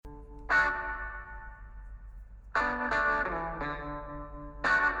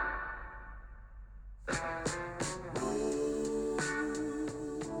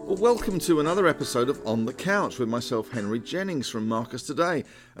Well, welcome to another episode of On the Couch with myself, Henry Jennings from Marcus Today.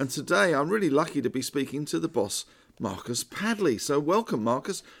 And today I'm really lucky to be speaking to the boss, Marcus Padley. So welcome,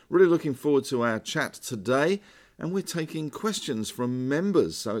 Marcus. Really looking forward to our chat today. And we're taking questions from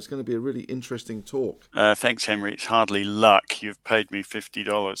members, so it's going to be a really interesting talk. Thanks, Henry. It's hardly luck. You've paid me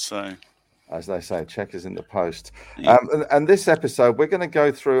 $50, so... As they say, check is in the post. And this episode, we're going to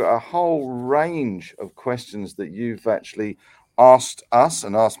go through a whole range of questions that you've actually asked us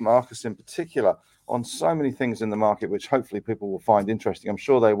and asked Marcus in particular on so many things in the market, which hopefully people will find interesting. I'm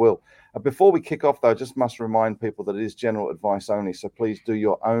sure they will. Before we kick off, though, I just must remind people that it is general advice only. So please do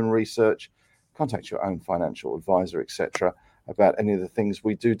your own research, contact your own financial advisor, etc., about any of the things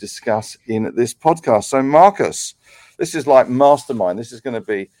we do discuss in this podcast. So, Marcus, this is like mastermind. This is going to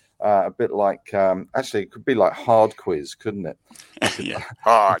be a bit like, actually, it could be like hard quiz, couldn't it? Yeah,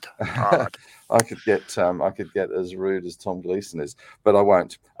 hard. I could get as rude as Tom Gleeson is, but I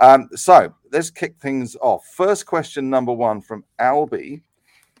won't. So let's kick things off. First question number one from Albie.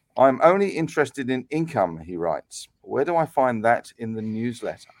 I'm only interested in income, he writes. Where do I find that in the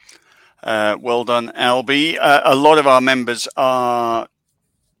newsletter? Well done, Albie. A lot of our members are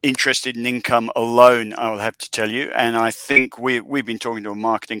interested in income alone, I will have to tell you. And I think we've been talking to a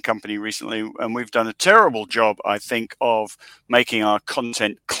marketing company recently, and we've done a terrible job, I think, of making our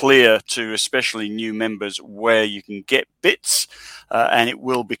content clear to especially new members where you can get bits, and it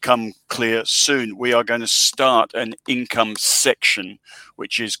will become clear soon. We are going to start an income section,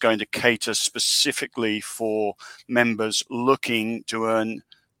 which is going to cater specifically for members looking to earn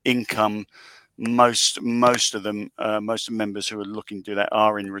income. Most of the members who are looking to do that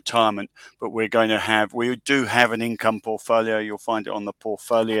are in retirement, but we do have an income portfolio. You'll find it on the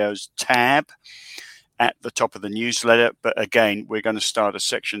portfolios tab at the top of the newsletter. But again, we're going to start a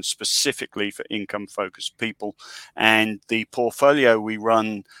section specifically for income focused people. And the portfolio we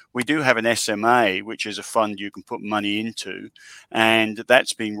run, we do have an SMA, which is a fund you can put money into. And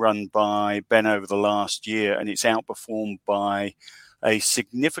that's been run by Ben over the last year, and it's outperformed by a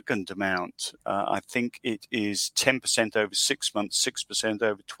significant amount. I think it is 10% over 6 months, 6%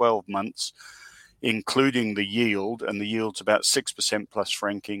 over 12 months, including the yield, and the yield's about 6% plus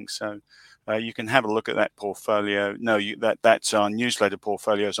franking. So you can have a look at that portfolio. That's our newsletter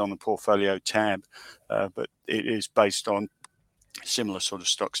portfolios on the portfolio tab, but it is based on similar sort of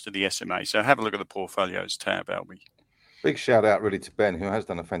stocks to the SMA. So have a look at the portfolios tab, Albie. Big shout out really to Ben, who has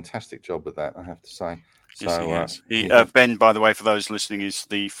done a fantastic job with that, I have to say. Yes, he has. Ben, by the way, for those listening, is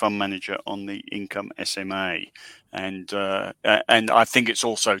the fund manager on the Income SMA, and I think it's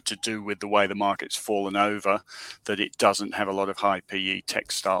also to do with the way the market's fallen over, that it doesn't have a lot of high PE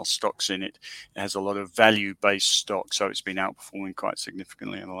textile stocks in it. It has a lot of value-based stocks, so it's been outperforming quite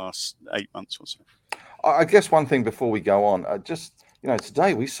significantly in the last 8 months or so. I guess one thing before we go on,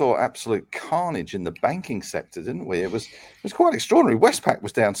 today we saw absolute carnage in the banking sector, didn't we? It was quite extraordinary. Westpac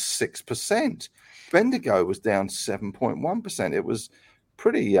was down 6%. Bendigo was down 7.1%. It was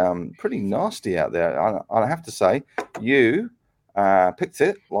pretty nasty out there. I have to say, you picked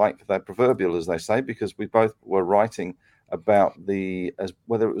it like the proverbial, as they say, because we both were writing about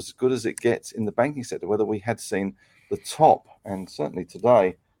whether it was as good as it gets in the banking sector, whether we had seen the top, and certainly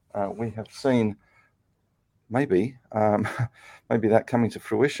today we have seen maybe that coming to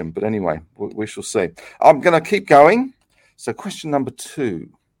fruition. But anyway, we shall see. I'm going to keep going. So question number 2.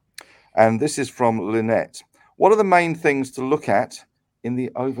 And this is from Lynette. What are the main things to look at in the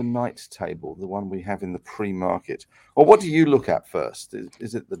overnight table, the one we have in the pre-market? Or what do you look at first?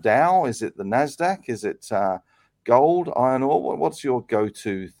 Is it the Dow? Is it the NASDAQ? Is it gold, iron ore? What's your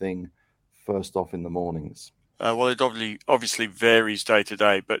go-to thing first off in the mornings? Well, it obviously varies day to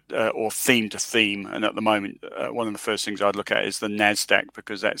day, but or theme to theme. And at the moment, one of the first things I'd look at is the NASDAQ,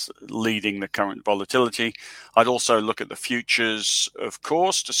 because that's leading the current volatility. I'd also look at the futures, of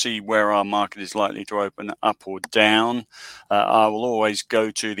course, to see where our market is likely to open up or down. I will always go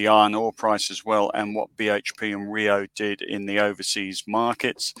to the iron ore price as well, and what BHP and Rio did in the overseas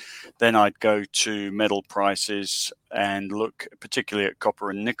markets. Then I'd go to metal prices and look particularly at copper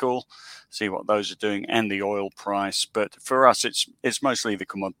and nickel, see what those are doing, and the oil price. But for us, it's mostly the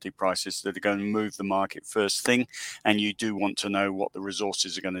commodity prices that are going to move the market first thing. And you do want to know what the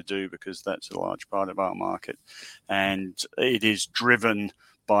resources are going to do, because that's a large part of our market. And it is driven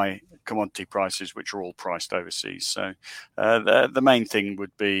by commodity prices, which are all priced overseas. So the main thing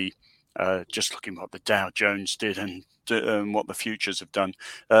would be just looking what the Dow Jones did and what the futures have done.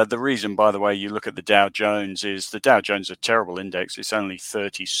 The reason, by the way, you look at the Dow Jones is the Dow Jones is a terrible index. It's only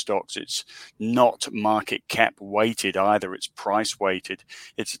 30 stocks. It's not market cap weighted either. It's price weighted.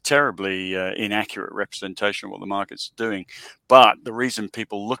 It's a terribly inaccurate representation of what the market's doing. But the reason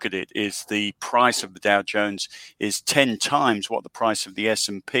people look at it is the price of the Dow Jones is 10 times what the price of the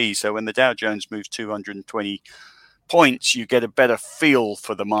S&P. So when the Dow Jones moves 220 points, you get a better feel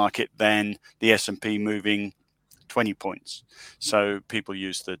for the market than the S&P moving 20 points. So people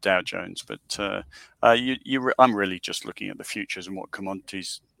use the Dow Jones, but I'm really just looking at the futures and what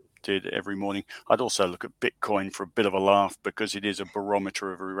commodities did every morning. I'd also look at Bitcoin for a bit of a laugh because it is a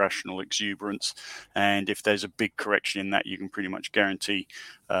barometer of irrational exuberance. And if there's a big correction in that, you can pretty much guarantee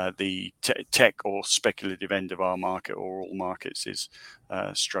the tech or speculative end of our market or all markets is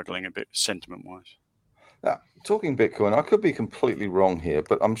struggling a bit sentiment-wise. Now, talking Bitcoin, I could be completely wrong here,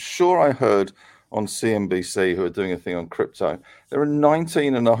 but I'm sure I heard on CNBC, who are doing a thing on crypto, there are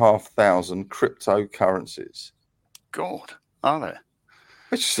 19,500 cryptocurrencies. God, are there?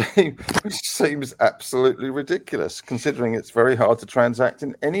 Which seems absolutely ridiculous, considering it's very hard to transact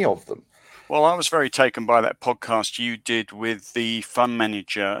in any of them. Well, I was very taken by that podcast you did with the fund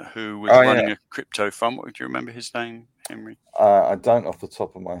manager who was running a crypto fund. What, do you remember his name, Henry? I don't off the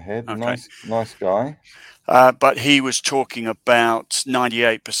top of my head. Okay. Nice guy. But he was talking about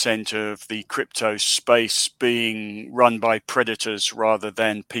 98% of the crypto space being run by predators rather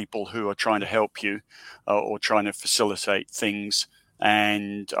than people who are trying to help you or trying to facilitate things.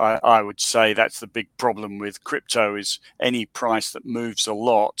 And I would say that's the big problem with crypto is any price that moves a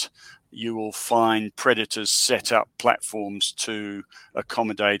lot, you will find predators set up platforms to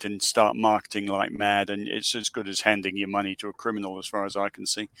accommodate and start marketing like mad. And it's as good as handing your money to a criminal as far as I can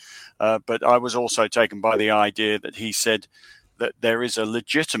see. But I was also taken by the idea that he said that there is a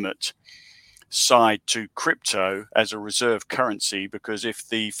legitimate side to crypto as a reserve currency, because if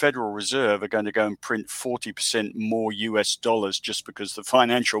the Federal Reserve are going to go and print 40% more US dollars just because the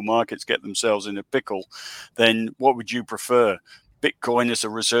financial markets get themselves in a pickle, then what would you prefer? Bitcoin as a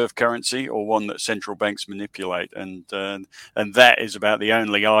reserve currency or one that central banks manipulate? And that is about the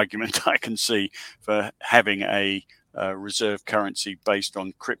only argument I can see for having a reserve currency based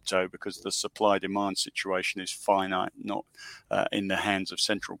on crypto, because the supply demand situation is finite, not in the hands of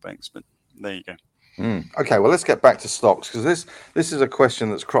central banks. But there you go. Okay, well, let's get back to stocks, because this is a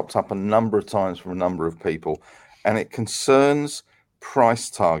question that's cropped up a number of times from a number of people, and it concerns price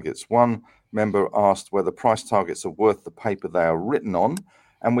targets. One member asked whether price targets are worth the paper they are written on,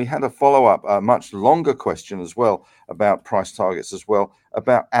 and we had a follow-up, a much longer question as well about price targets as well,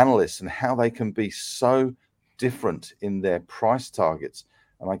 about analysts and how they can be so different in their price targets.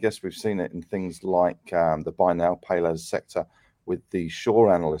 And I guess we've seen it in things like the buy now, pay later sector with the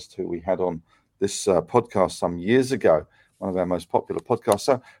Shore analyst who we had on this podcast some years ago, one of our most popular podcasts.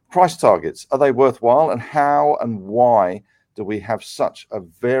 So price targets, are they worthwhile, and how and why do we have such a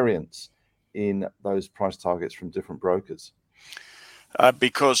variance in those price targets from different brokers?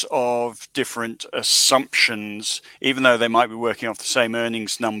 Because of different assumptions, even though they might be working off the same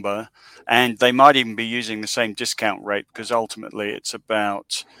earnings number, and they might even be using the same discount rate, because ultimately it's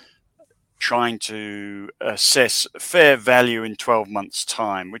about trying to assess fair value in 12 months'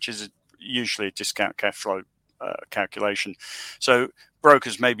 time, which is usually a discount cash flow calculation. So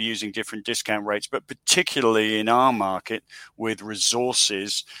brokers may be using different discount rates, but particularly in our market with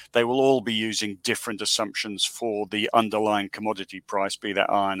resources, they will all be using different assumptions for the underlying commodity price, be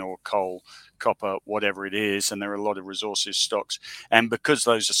that iron or coal, copper, whatever it is. And there are a lot of resources stocks. And because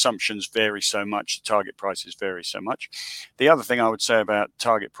those assumptions vary so much, the target prices vary so much. The other thing I would say about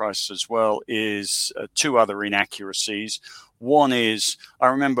target prices as well is two other inaccuracies. One is, I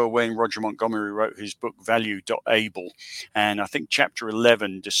remember when Roger Montgomery wrote his book, Value.able, and I think chapter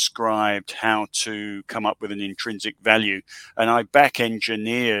 11 described how to come up with an intrinsic value. And I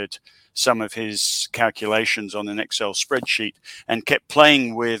back-engineered some of his calculations on an Excel spreadsheet and kept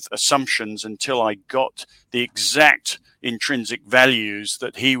playing with assumptions until I got the exact intrinsic values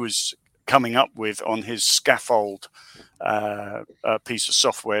that he was coming up with on his scaffold piece of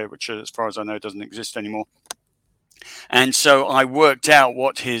software, which, as far as I know, doesn't exist anymore. And so I worked out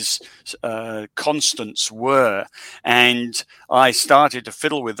what his constants were, and I started to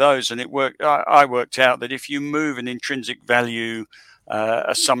fiddle with those, and it worked. I worked out that if you move an intrinsic value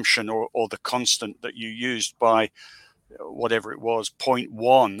assumption or the constant that you used by whatever it was,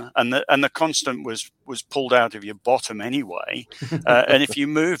 0.1, and the constant was pulled out of your bottom anyway. And if you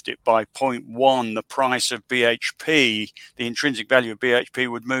moved it by 0.1, the price of BHP, the intrinsic value of BHP,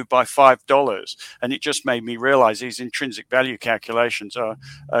 would move by $5. And it just made me realize these intrinsic value calculations are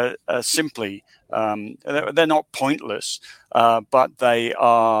simply, they're not pointless, but they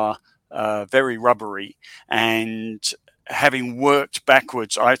are very rubbery. And having worked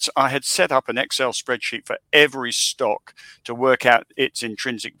backwards, I had set up an Excel spreadsheet for every stock to work out its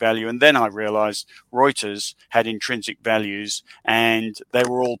intrinsic value. And then I realized Reuters had intrinsic values and they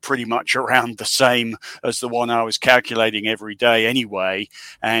were all pretty much around the same as the one I was calculating every day anyway.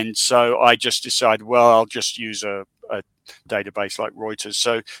 And so I just decided, well, I'll just use a database like Reuters.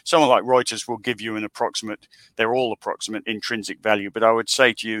 So someone like Reuters will give you an approximate, they're all approximate intrinsic value. But I would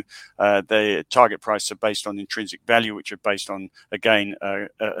say to you, the target prices are based on intrinsic value, which are based on, again,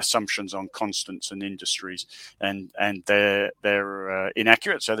 assumptions on constants and industries, and they're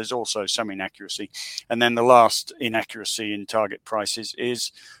inaccurate. So there's also some inaccuracy. And then the last inaccuracy in target prices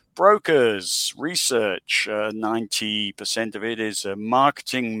is brokers research. 90% of it is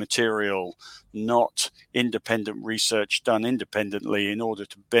marketing material, not independent research done independently in order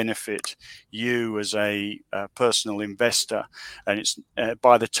to benefit you as a personal investor. And it's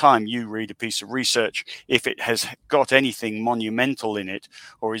by the time you read a piece of research, if it has got anything monumental in it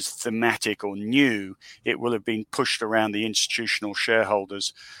or is thematic or new, it will have been pushed around the institutional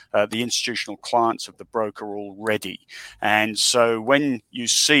shareholders, the institutional clients of the broker already. And so when you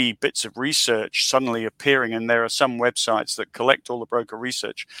see bits of research suddenly appearing, and there are some websites that collect all the broker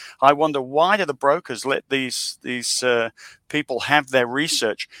research, I wonder, why do the brokers let these people have their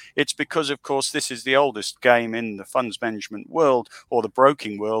research? It's because, of course, this is the oldest game in the funds management world or the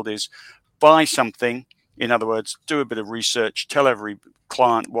broking world, is buy something. In other words, do a bit of research, tell every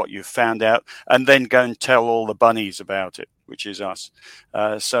client what you've found out, and then go and tell all the bunnies about it, which is us.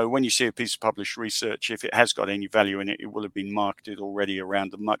 So when you see a piece of published research, if it has got any value in it, it will have been marketed already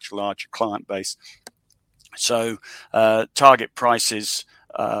around a much larger client base. So target prices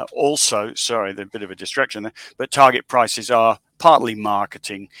also, sorry, there's a bit of a distraction there, but target prices are partly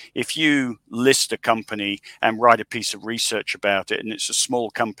marketing. If you list a company and write a piece of research about it, and it's a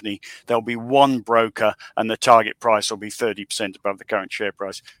small company, there'll be one broker and the target price will be 30% above the current share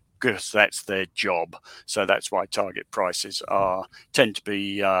price, because that's their job. So that's why target prices tend to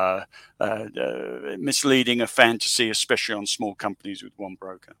be misleading, a fantasy, especially on small companies with one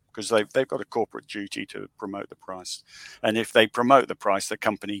broker, because they've got a corporate duty to promote the price. And if they promote the price, the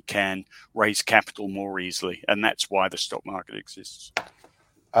company can raise capital more easily. And that's why the stock market exists.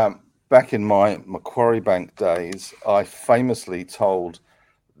 Back in my Macquarie Bank days, I famously told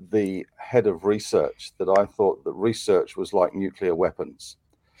the head of research that I thought that research was like nuclear weapons.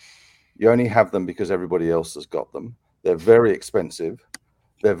 You only have them because everybody else has got them. They're very expensive.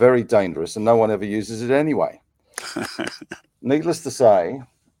 They're very dangerous, and no one ever uses it anyway. Needless to say,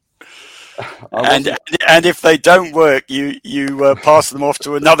 and if they don't work, you pass them off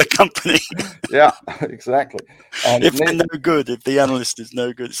to another company. Yeah, exactly. And if they're no good, if the analyst is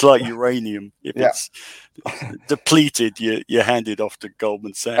no good, it's like uranium. If it's depleted, you hand it off to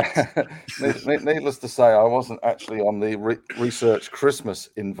Goldman Sachs. Needless to say, I wasn't actually on the research Christmas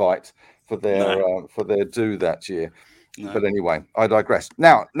invite for their do that year. No. But anyway, I digress.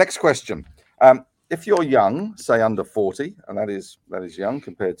 Now, next question. If you're young, say under 40, and that is young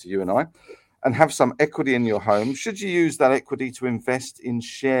compared to you and I, and have some equity in your home, should you use that equity to invest in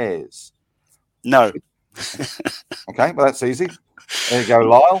shares? No. Okay, well, that's easy. There you go,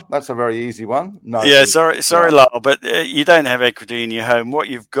 Lyle. That's a very easy one. No. Yeah, sorry, Lyle, but you don't have equity in your home. What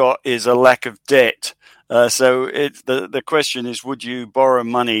you've got is a lack of debt. So the question is, would you borrow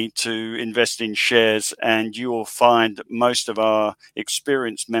money to invest in shares? And you will find most of our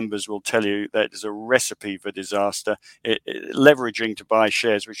experienced members will tell you that is a recipe for disaster. Leveraging to buy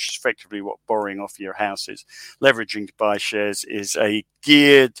shares, which is effectively what borrowing off your house is. Leveraging to buy shares is a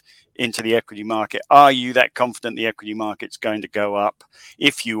geared into the equity market. Are you that confident the equity market's going to go up?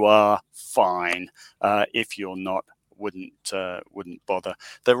 If you are, fine. If you're not, wouldn't bother.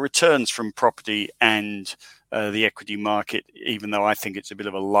 The returns from property and the equity market, even though I think it's a bit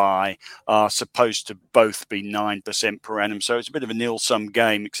of a lie, are supposed to both be 9% per annum. So it's a bit of a nil-sum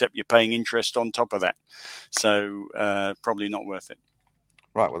game, except you're paying interest on top of that. So probably not worth it.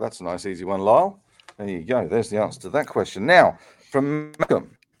 Right, well, that's a nice, easy one, Lyle. There you go. There's the answer to that question. Now, from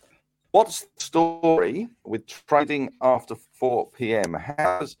Malcolm, what's the story with trading after 4 p.m.?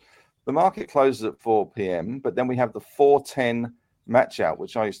 How's the market closes at 4 p.m., but then we have the 4:10 match out,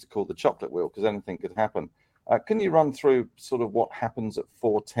 which I used to call the chocolate wheel because anything could happen. Can you run through sort of what happens at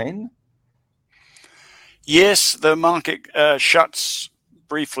 4:10? Yes, the market shuts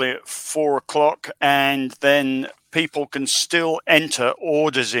briefly at 4 o'clock, and then people can still enter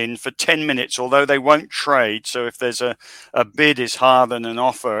orders in for 10 minutes, although they won't trade. So if there's a bid is higher than an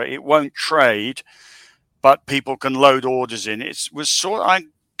offer, it won't trade, but people can load orders in. It was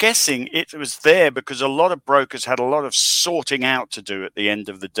I'm guessing it was there because a lot of brokers had a lot of sorting out to do at the end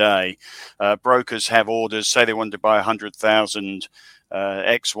of the day. Brokers have orders, say they wanted to buy 100,000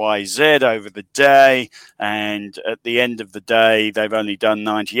 XYZ over the day, and at the end of the day they've only done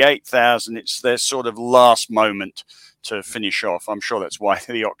 98,000. It's their sort of last moment to finish off. I'm sure that's why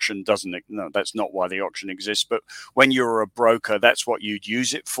the auction that's not why the auction exists, but when you're a broker, that's what you'd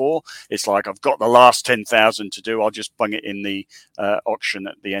use it for. It's like, I've got the last 10,000 to do, I'll just bung it in the auction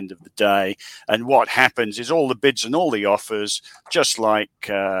at the end of the day. And what happens is all the bids and all the offers, just like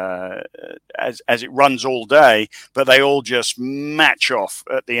as it runs all day, but they all just match off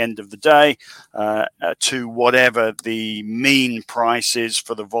at the end of the day to whatever the mean price is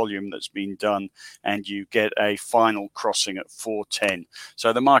for the volume that's been done, and you get a final crossing at 410.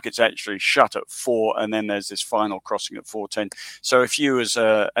 So the market's actually shut at 4, and then there's this final crossing at 410. So if you as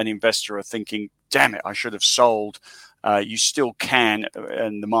an investor are thinking, damn it, I should have sold, you still can,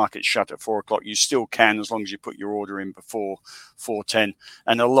 and the market's shut at 4 o'clock, you still can, as long as you put your order in before 410.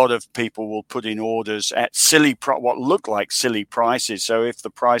 And a lot of people will put in orders at what look like silly prices. So if the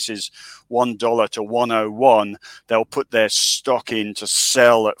price is $1 to 101, they'll put their stock in to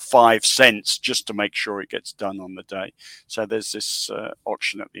sell at 5 cents just to make sure it gets done on the day. So there's this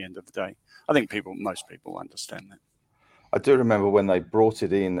auction at the end of the day. I think most people understand that. I do remember when they brought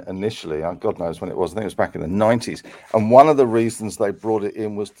it in initially, God knows when it was, I think it was back in the 90s. And one of the reasons they brought it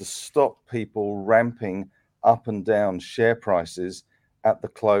in was to stop people ramping up and down share prices at the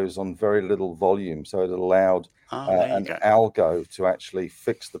close on very little volume. So it allowed an algo to actually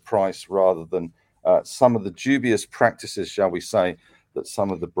fix the price rather than some of the dubious practices, shall we say, that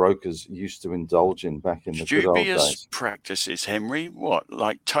some of the brokers used to indulge in back in the good old days. Dubious practices, Henry? What,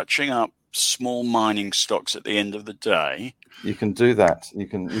 like touching up small mining stocks at the end of the day? You can do that. You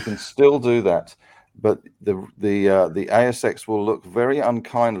can still do that, but the ASX will look very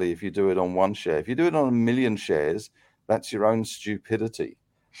unkindly if you do it on one share. If you do it on 1 million shares, that's your own stupidity.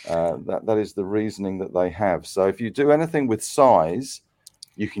 That is the reasoning that they have. So if you do anything with size,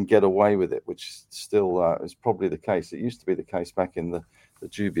 you can get away with it, which still is probably the case. It used to be the case back in the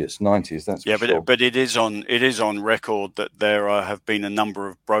dubious 90s. That's sure. But it is on record that there have been a number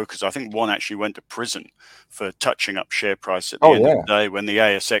of brokers. I think one actually went to prison for touching up share price at the end of the day when the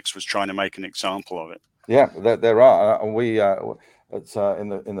ASX was trying to make an example of it. Yeah, there are. We it's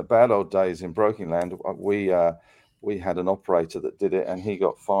in the bad old days in broking land. We had an operator that did it, and he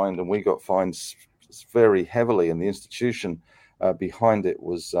got fined, and we got fined very heavily. And the institution behind it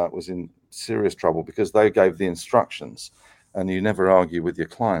was in serious trouble because they gave the instructions. And you never argue with your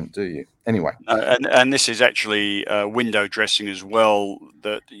client, do you? Anyway. And this is actually window dressing as well,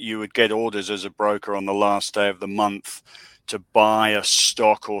 that you would get orders as a broker on the last day of the month to buy a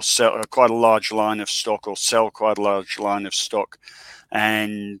stock or sell quite a large line of stock or sell quite a large line of stock.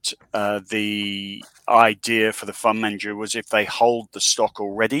 And the idea for the fund manager was if they hold the stock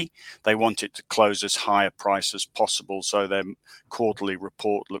already, they want it to close as high a price as possible so their quarterly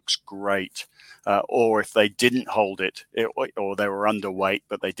report looks great. Or if they didn't hold it, or they were underweight,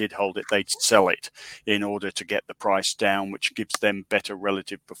 but they did hold it, they'd sell it in order to get the price down, which gives them better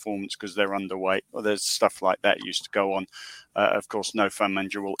relative performance because they're underweight. Well, there's stuff like that used to go on. Of course, no fund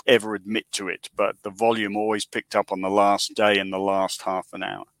manager will ever admit to it, but the volume always picked up on the last day and the last half an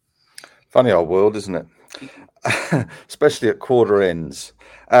hour. Funny old world, isn't it? Especially at quarter ends.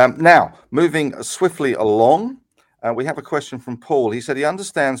 Now, moving swiftly along. We have a question from Paul. He said he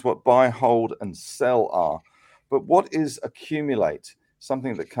understands what buy, hold, and sell are, but what is accumulate?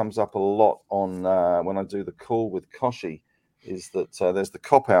 Something that comes up a lot on when I do the call with Koshi is that there's the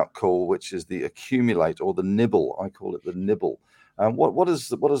cop-out call, which is the accumulate or the nibble. I call it the nibble. What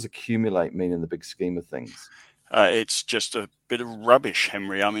does accumulate mean in the big scheme of things? It's just a bit of rubbish,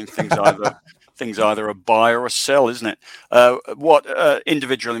 Henry. I mean, things either a buy or a sell, isn't it? What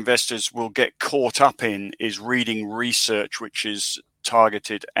individual investors will get caught up in is reading research which is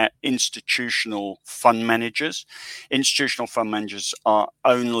targeted at institutional fund managers. Institutional fund managers are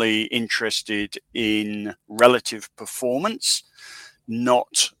only interested in relative performance,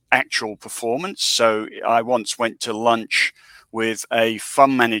 not actual performance. So I once went to lunch with a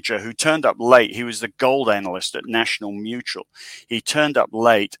fund manager who turned up late. He was the gold analyst at National Mutual. He turned up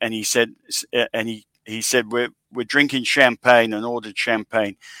late, and he said, we're drinking champagne, and ordered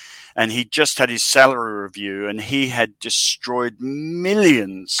champagne. And he just had his salary review, and he had destroyed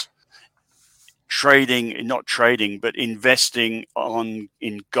millions but investing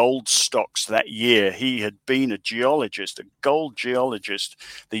in gold stocks that year. He had been a gold geologist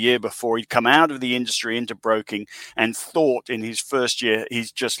the year before. He'd come out of the industry into broking and thought in his first year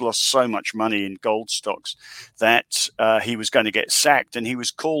he's just lost so much money in gold stocks that he was going to get sacked, and he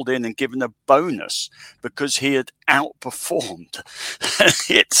was called in and given a bonus because he had outperformed.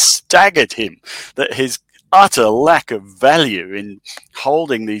 It staggered him that his utter lack of value in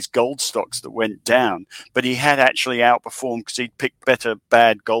holding these gold stocks that went down, but he had actually outperformed because he'd picked better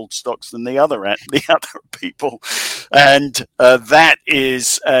bad gold stocks than the other people, and that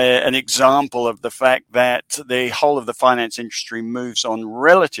is an example of the fact that the whole of the finance industry moves on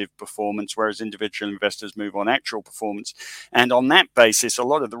relative performance, whereas individual investors move on actual performance. And on that basis, a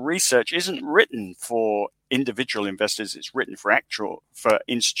lot of the research isn't written for individual investors, it's written for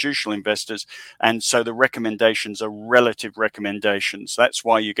institutional investors, and so the recommendations are relative recommendations. That's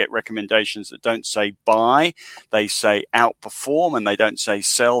why you get recommendations that don't say buy, they say outperform, and they don't say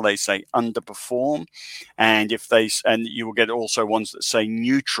sell, they say underperform. And you will get also ones that say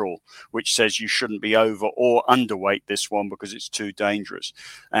neutral, which says you shouldn't be over or underweight this one because it's too dangerous.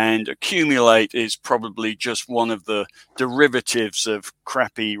 And accumulate is probably just one of the derivatives of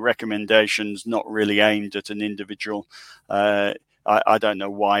crappy recommendations, not really aimed at an individual. I don't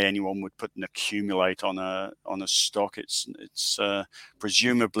know why anyone would put an accumulate on a stock. It's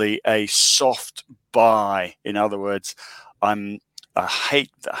presumably a soft buy. In other words, I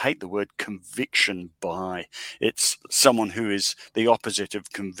hate the word conviction buy. It's someone who is the opposite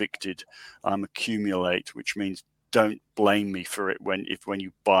of convicted. Accumulate, which means don't blame me for it when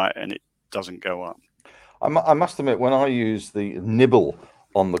you buy it and it doesn't go up. I must admit, when I use the nibble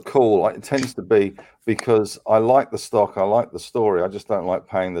on the call, it tends to be because I like the stock, I like the story. I just don't like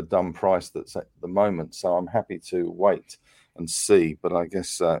paying the dumb price that's at the moment. So I'm happy to wait and see. But I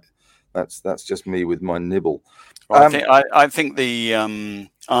guess that's just me with my nibble. I think the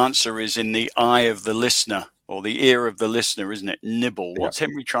answer is in the eye of the listener, or the ear of the listener, isn't it? Nibble. What's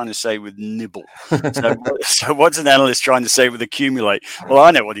Henry trying to say with nibble? So what's an analyst trying to say with accumulate? Well,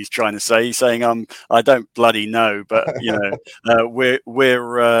 I know what he's trying to say. He's saying, I don't bloody know, but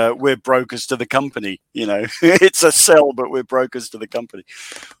we're brokers to the company. It's a sell, but we're brokers to the company,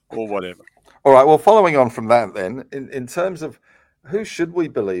 or whatever. All right. Well, following on from that, then, in terms of who should we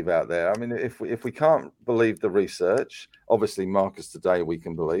believe out there? I mean, if we can't believe the research, obviously Marcus Today we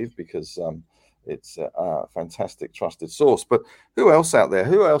can believe because it's a fantastic trusted source. But who else out there?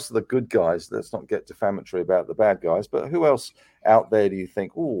 Who else are the good guys? Let's not get defamatory about the bad guys, but who else out there do you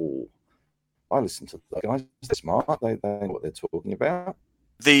think, oh, I listen to those guys, they're smart, they know what they're talking about?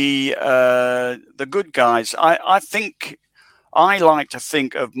 The good guys, I think, I like to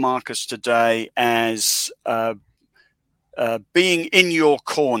think of Marcus Today as being in your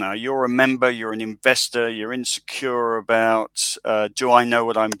corner. You're a member, you're an investor, you're insecure about, do I know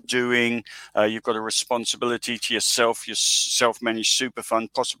what I'm doing? You've got a responsibility to yourself, your self-managed super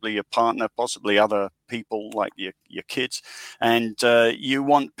fund, possibly your partner, possibly other people like your kids. And you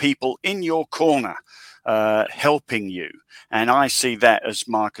want people in your corner helping you. And I see that as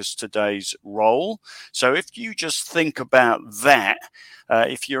Marcus Today's role. So if you just think about that,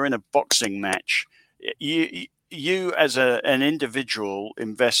 if you're in a boxing match, you as an individual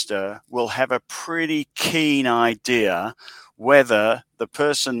investor will have a pretty keen idea whether the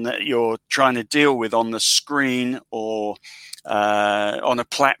person that you're trying to deal with on the screen or on a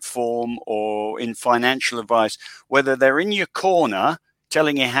platform or in financial advice, whether they're in your corner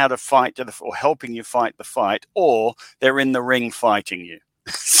telling you how to fight or helping you fight the fight, or they're in the ring fighting you.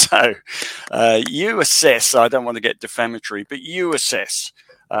 So you assess, I don't want to get defamatory, but you assess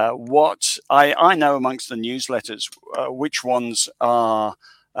what I know amongst the newsletters, which ones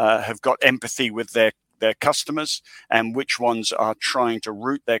have got empathy with their customers and which ones are trying to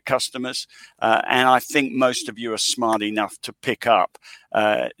root their customers. And I think most of you are smart enough to pick up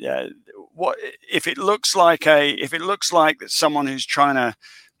what if it looks like someone who's trying to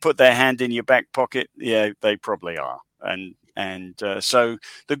put their hand in your back pocket. Yeah, they probably are. And so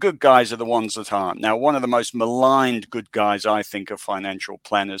the good guys are the ones that aren't. Now, one of the most maligned good guys, I think, are financial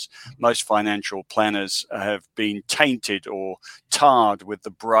planners. Most financial planners have been tainted or tarred with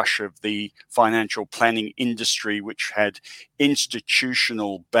the brush of the financial planning industry, which had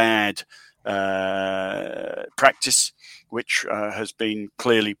institutional bad practice, which has been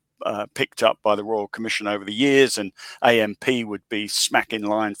clearly picked up by the Royal Commission over the years, and AMP would be smack in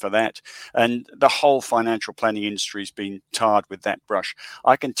line for that. And the whole financial planning industry has been tarred with that brush.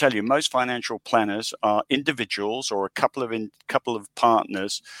 I can tell you, most financial planners are individuals or a couple of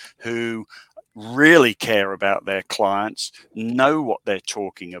partners who really care about their clients, know what they're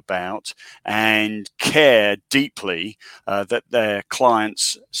talking about, and care deeply that their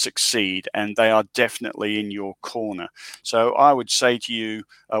clients succeed, and they are definitely in your corner. So I would say to you,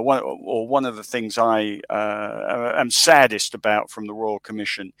 one of the things I am saddest about from the Royal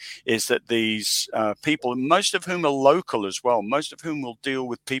Commission is that these people, most of whom are local as well, most of whom will deal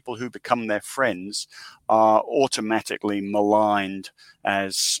with people who become their friends, are automatically maligned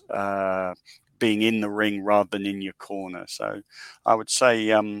as being in the ring rather than in your corner. So I would say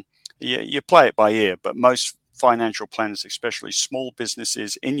you play it by ear, but most financial planners, especially small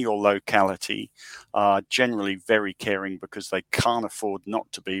businesses in your locality, are generally very caring because they can't afford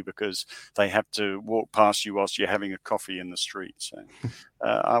not to be, because they have to walk past you whilst you're having a coffee in the street. So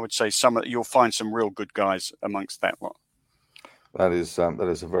I would say you'll find some real good guys amongst that lot. That is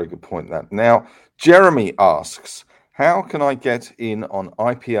a very good point. That now, Jeremy asks, how can I get in on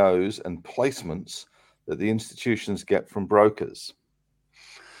IPOs and placements that the institutions get from brokers?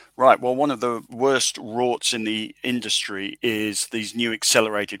 Right. Well, one of the worst rorts in the industry is these new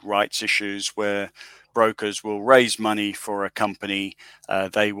accelerated rights issues where brokers will raise money for a company.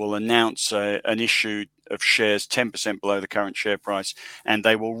 They will announce an issue of shares 10% below the current share price, and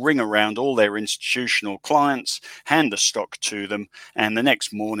they will ring around all their institutional clients, hand the stock to them, and the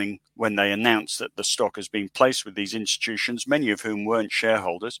next morning when they announce that the stock has been placed with these institutions, many of whom weren't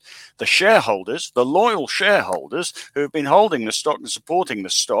shareholders, the loyal shareholders who have been holding the stock and supporting the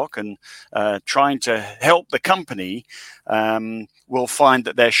stock and trying to help the company, will find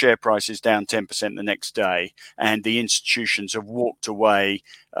that their share price is down 10% the next day, and the institutions have walked away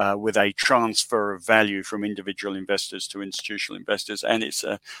with a transfer of value from individual investors to institutional investors, and it's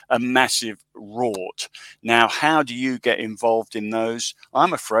a massive rort. Now, how do you get involved in those?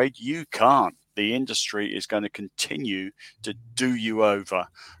 I'm afraid you can't. The industry is going to continue to do you over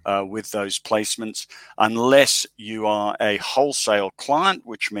with those placements unless you are a wholesale client,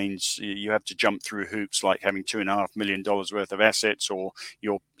 which means you have to jump through hoops like having $2.5 million worth of assets, or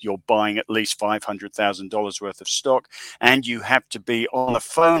you're buying at least $500,000 worth of stock, and you have to be on a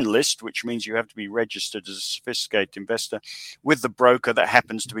phone list, which means you have to be registered as a sophisticated investor with the broker that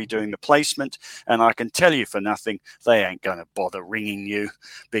happens to be doing the placement. And I can tell you for nothing, they ain't going to bother ringing you,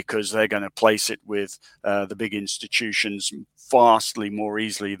 because they're going to place it with the big institutions vastly more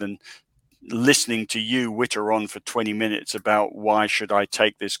easily than listening to you witter on for 20 minutes about why should I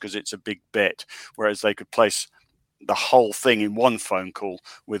take this because it's a big bet, whereas they could place the whole thing in one phone call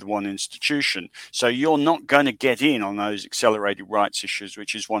with one institution. So you're not going to get in on those accelerated rights issues,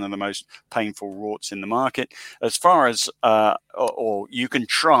 which is one of the most painful rorts in the market. As far as, or you can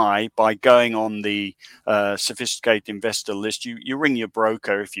try by going on the sophisticated investor list. You ring your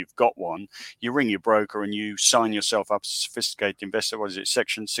broker if you've got one. You ring your broker and you sign yourself up as a sophisticated investor. What is it,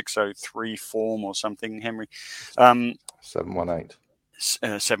 Section 603 form or something, Henry? 718.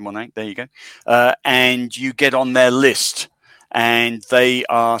 718, there you go. And you get on their list, and they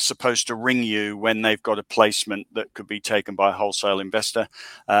are supposed to ring you when they've got a placement that could be taken by a wholesale investor.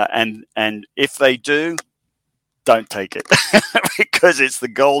 And if they do, don't take it because it's the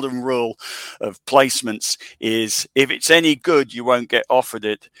golden rule of placements is if it's any good, you won't get offered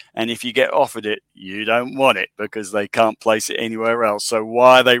it. And if you get offered it, you don't want it because they can't place it anywhere else. So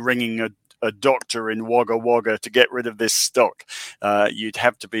why are they ringing a doctor in Wagga Wagga to get rid of this stock? You'd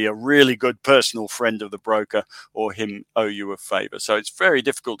have to be a really good personal friend of the broker or him owe you a favor. So it's very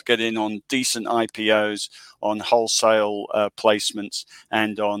difficult to get in on decent IPOs, on wholesale placements,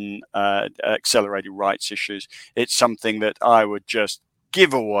 and on accelerated rights issues. It's something that I would just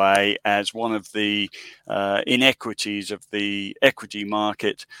give away as one of the inequities of the equity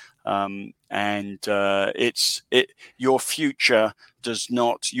market. Your future does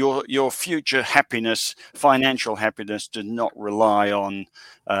not, your future happiness, financial happiness, does not rely on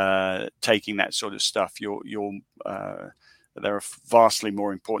taking that sort of stuff. There are vastly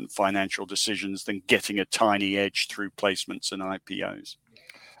more important financial decisions than getting a tiny edge through placements and IPOs.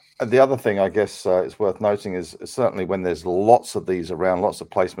 The other thing I guess it's worth noting is certainly when there's lots of these around, lots of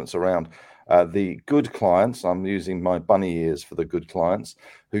placements around, the good clients, I'm using my bunny ears for the good clients,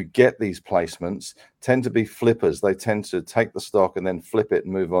 who get these placements tend to be flippers. They tend to take the stock and then flip it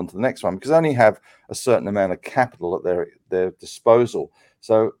and move on to the next one because they only have a certain amount of capital at their disposal.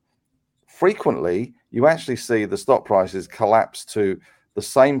 So frequently, you actually see the stock prices collapse to the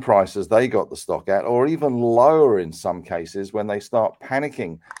same price as they got the stock at, or even lower in some cases when they start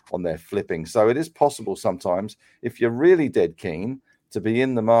panicking on their flipping. So it is possible sometimes, if you're really dead keen, to be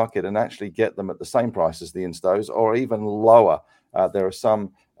in the market and actually get them at the same price as the instos or even lower. There are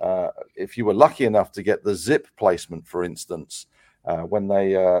some, if you were lucky enough to get the Zip placement, for instance, when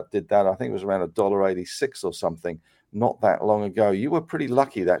they did that. I think it was around $1.86 or something, not that long ago. You were pretty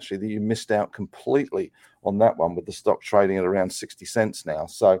lucky, actually, that you missed out completely on that one, with the stock trading at around 60 cents now.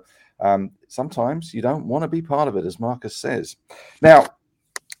 So sometimes you don't want to be part of it, as Marcus says. Now,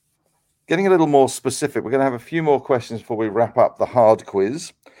 getting a little more specific, we're going to have a few more questions before we wrap up the hard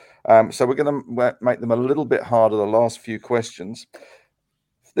quiz. So we're going to make them a little bit harder, the last few questions.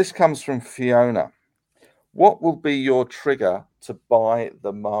 This comes from Fiona. What will be your trigger to buy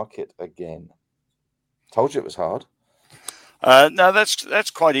the market again? Told you it was hard. No,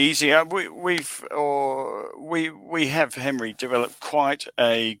 that's quite easy. We have, Henry, developed quite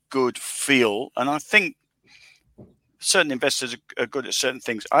a good feel, and I think certain investors are good at certain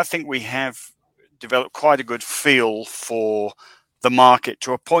things. I think we have developed quite a good feel for the market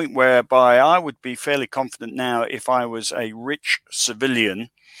to a point whereby I would be fairly confident now, if I was a rich civilian,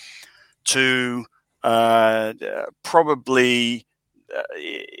 to probably,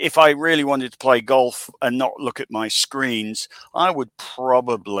 if I really wanted to play golf and not look at my screens, I would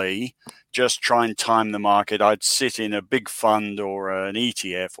probably just try and time the market. I'd sit in a big fund or an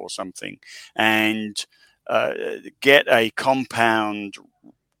ETF or something and get a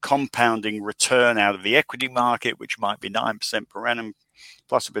compounding return out of the equity market, which might be 9% per annum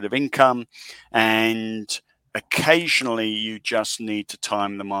plus a bit of income. And occasionally you just need to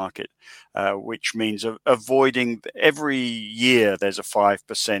time the market, which means avoiding every year there's a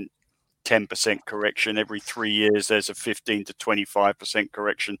 5%, 10% correction. Every 3 years there's a 15 to 25%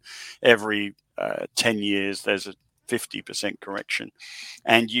 correction. Every 10 years there's a 50% correction.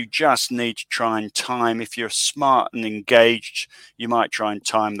 And you just need to try and time. If you're smart and engaged, you might try and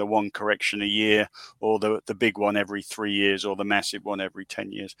time the one correction a year, or the big one every 3 years, or the massive one every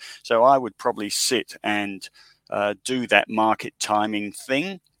 10 years. So I would probably sit and do that market timing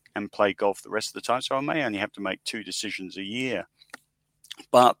thing and play golf the rest of the time. So I may only have to make 2 decisions a year.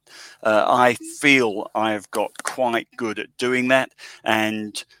 But I feel I've got quite good at doing that.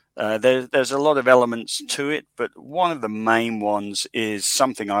 And there's a lot of elements to it, but one of the main ones is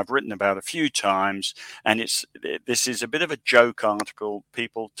something I've written about a few times, and this is a bit of a joke article.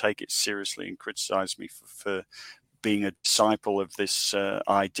 People take it seriously and criticize me for being a disciple of this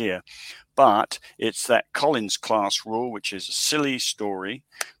idea, but it's that Collins class rule, which is a silly story,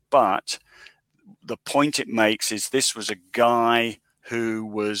 but the point it makes is this was a guy who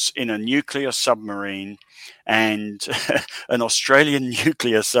was in a nuclear submarine, and an Australian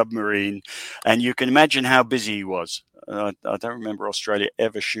nuclear submarine, and you can imagine how busy he was. I don't remember Australia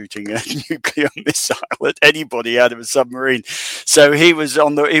ever shooting a nuclear missile at anybody out of a submarine. So he was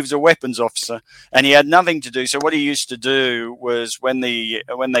a weapons officer, and he had nothing to do. So what he used to do was, when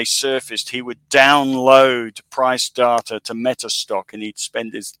they surfaced, he would download price data to Metastock, and he'd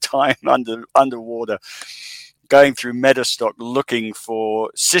spend his time underwater going through Metastock looking for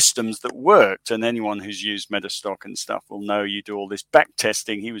systems that worked. And anyone who's used Metastock and stuff will know you do all this back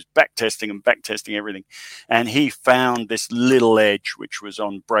testing. He was back testing everything. And he found this little edge, which was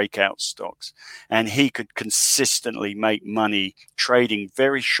on breakout stocks. And he could consistently make money trading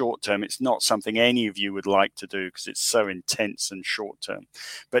very short term. It's not something any of you would like to do because it's so intense and short term.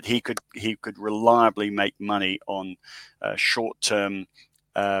 But he could reliably make money on short term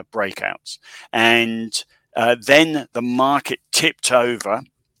breakouts. And then the market tipped over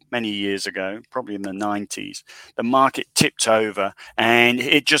many years ago, probably in the 90s. The market tipped over and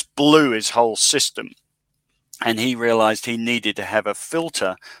it just blew his whole system. And he realized he needed to have a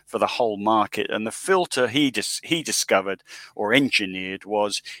filter for the whole market. And the filter he discovered or engineered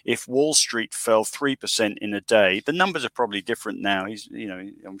was, if Wall Street fell 3% in a day, the numbers are probably different now.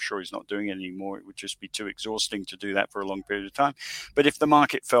 I'm sure he's not doing it anymore. It would just be too exhausting to do that for a long period of time. But if the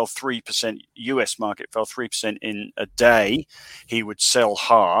market fell 3%, US market fell 3% in a day, he would sell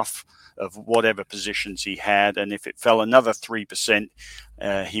half of whatever positions he had, and if it fell another 3%,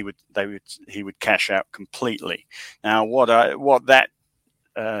 he would cash out completely. Now, what that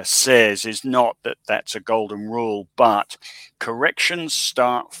says is not that that's a golden rule, but corrections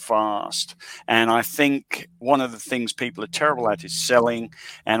start fast. And I think one of the things people are terrible at is selling.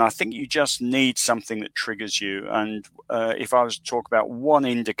 And I think you just need something that triggers you. And if I was to talk about one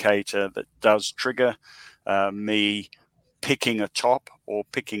indicator that does trigger me picking a top or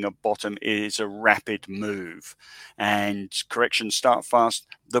picking a bottom, is a rapid move, and corrections start fast.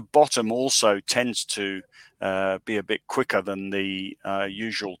 The bottom also tends to be a bit quicker than the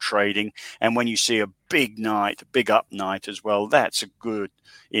usual trading. And when you see a big up night as well, that's a good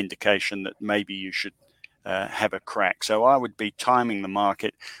indication that maybe you should have a crack. So I would be timing the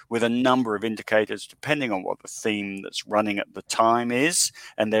market with a number of indicators depending on what the theme that's running at the time is,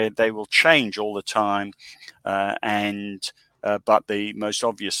 and they will change all the time. And but the most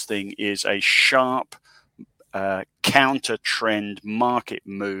obvious thing is a sharp counter trend market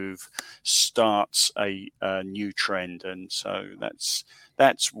move starts a new trend, and so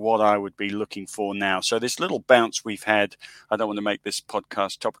that's what I would be looking for now. So this little bounce we've had, I don't want to make this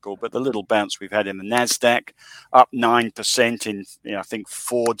podcast topical, but the little bounce we've had in the NASDAQ, up 9% in I think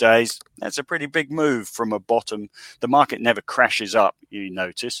 4 days, that's a pretty big move from a bottom. The market never crashes up, you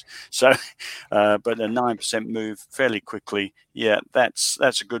notice. So, but a 9% move fairly quickly, that's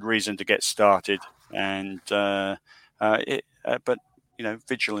a good reason to get started. And but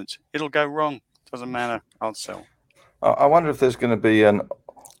vigilance. It'll go wrong. Doesn't matter. I'll sell. I wonder if there's going to be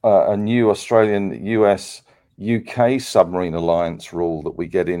a new Australian, US, UK submarine alliance rule that we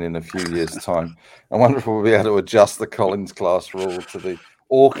get in a few years' time. I wonder if we'll be able to adjust the Collins class rule to the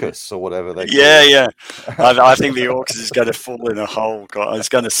AUKUS or whatever they call it. Yeah. I think the AUKUS is going to fall in a hole. It's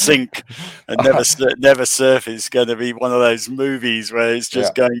going to sink and never surface. It's going to be one of those movies where it's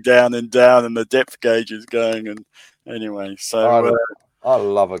just going down and down, and the depth gauge is going. And anyway, so I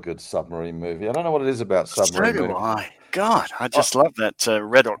love a good submarine movie. I don't know what it is about submarine movies. God, I just love that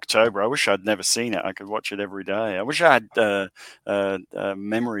Red October. I wish I'd never seen it. I could watch it every day. I wish I had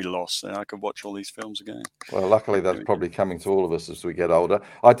memory loss and I could watch all these films again. Well, luckily that's probably coming to all of us as we get older.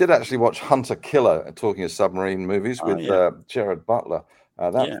 I did actually watch Hunter Killer, talking of submarine movies, with Gerard Butler.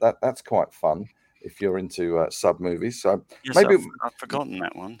 That's quite fun if you're into sub movies. So yes, maybe I've forgotten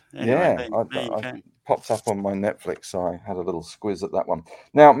that one. Anyway, I popped up on my Netflix, so I had a little squiz at that one.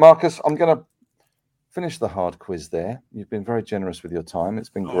 Now, Marcus, I'm going to finish the hard quiz there. You've been very generous with your time. It's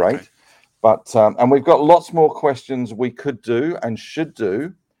been great. Okay. But and we've got lots more questions we could do and should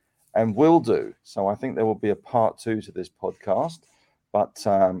do and will do. So I think there will be a part 2 to this podcast. But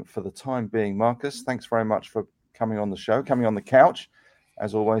for the time being, Marcus, thanks very much for coming on the show, coming on the couch.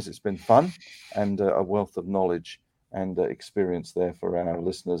 As always, it's been fun and a wealth of knowledge and experience there for our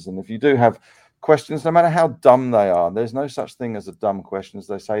listeners. And if you do have questions, no matter how dumb they are, there's no such thing as a dumb question. As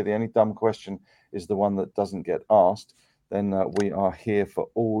they say, the only dumb question is the one that doesn't get asked. Then we are here for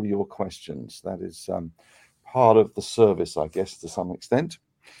all your questions. That is part of the service, I guess, to some extent.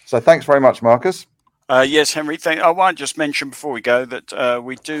 So thanks very much, Marcus. Yes, Henry. I want to just mention before we go that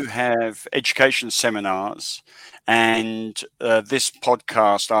we do have education seminars, and this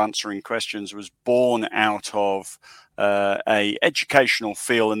podcast, Answering Questions, was born out of a educational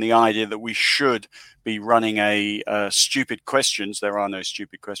feel and the idea that we should be running a stupid questions. There are no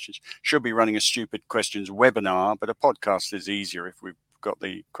stupid questions. Should be running a stupid questions webinar, but a podcast is easier if we've got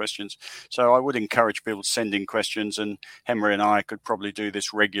the questions. So I would encourage people to send in questions, and Henry and I could probably do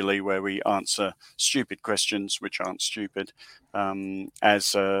this regularly where we answer stupid questions which aren't stupid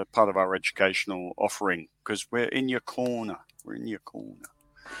as part of our educational offering, because we're in your corner. We're in your corner.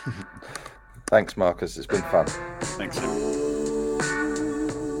 Thanks, Marcus. It's been fun. Thanks, Henry.